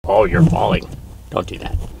Oh, you're falling. Don't do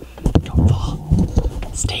that. Don't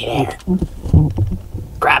fall. Stay there.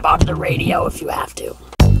 Grab onto the radio if you have to.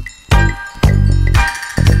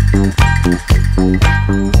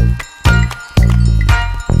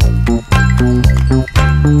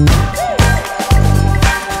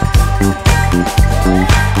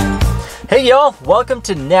 Hey y'all, welcome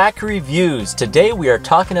to Knack Reviews. Today we are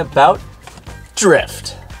talking about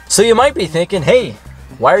drift. So you might be thinking, hey,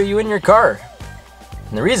 why are you in your car?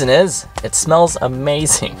 And the reason is, it smells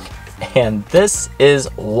amazing. And this is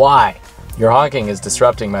why. Your honking is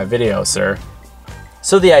disrupting my video, sir.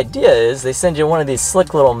 So the idea is they send you one of these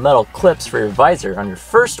slick little metal clips for your visor on your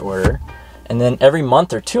first order, and then every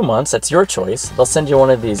month or 2 months, that's your choice, they'll send you one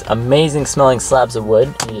of these amazing smelling slabs of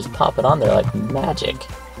wood, and you just pop it on there like magic.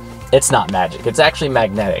 It's not magic, it's actually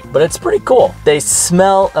magnetic, but it's pretty cool. They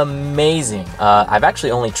smell amazing. I've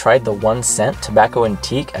actually only tried the 1 scent, Tobacco and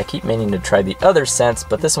Teak. I keep meaning to try the other scents,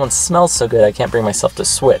 but this one smells so good I can't bring myself to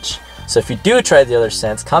switch. So if you do try the other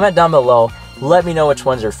scents, comment down below, let me know which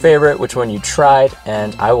one's your favorite, which one you tried,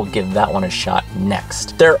 and I will give that one a shot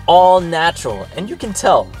next. They're all natural, and you can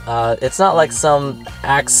tell. It's not like some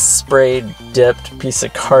Axe spray dipped piece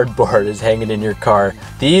of cardboard is hanging in your car.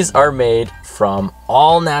 These are made from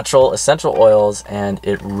all natural essential oils, and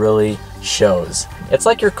it really shows. It's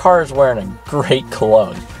like your car is wearing a great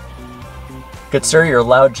cologne. Good sir, your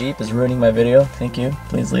loud Jeep is ruining my video. Thank you,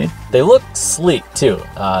 please leave. They look sleek too.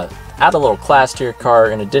 Add a little class to your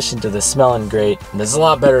car in addition to the smelling great. This is a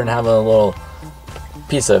lot better than having a little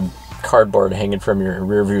piece of cardboard hanging from your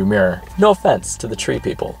rearview mirror. No offense to the tree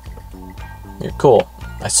people. You're cool.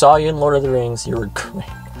 I saw you in Lord of the Rings, you were great.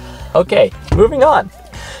 Okay, moving on.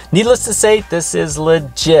 Needless to say, this is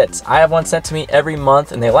legit. I have one sent to me every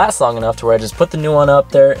month and they last long enough to where I just put the new one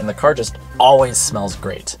up there and the car just always smells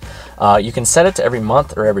great. You can set it to every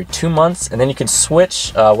month or every 2 months, and then you can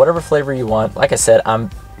switch whatever flavor you want. Like I said, I'm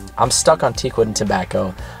stuck on teakwood and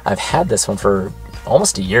tobacco. I've had this one for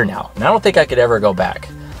almost a year now, and I don't think I could ever go back.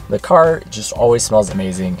 The car just always smells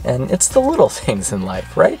amazing, and it's the little things in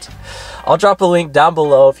life, right? I'll drop a link down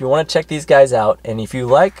below if you want to check these guys out, and if you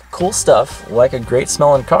like cool stuff, like a great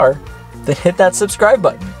smelling car, then hit that subscribe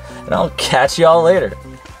button, and I'll catch y'all later.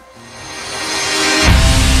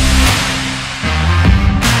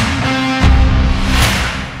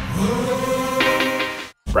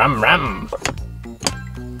 Rum rum.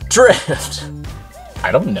 Drift.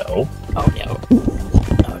 I don't know. Oh no.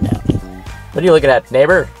 Oh no. What are you looking at,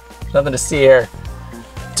 neighbor? Nothing to see here.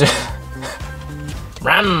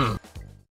 Rum.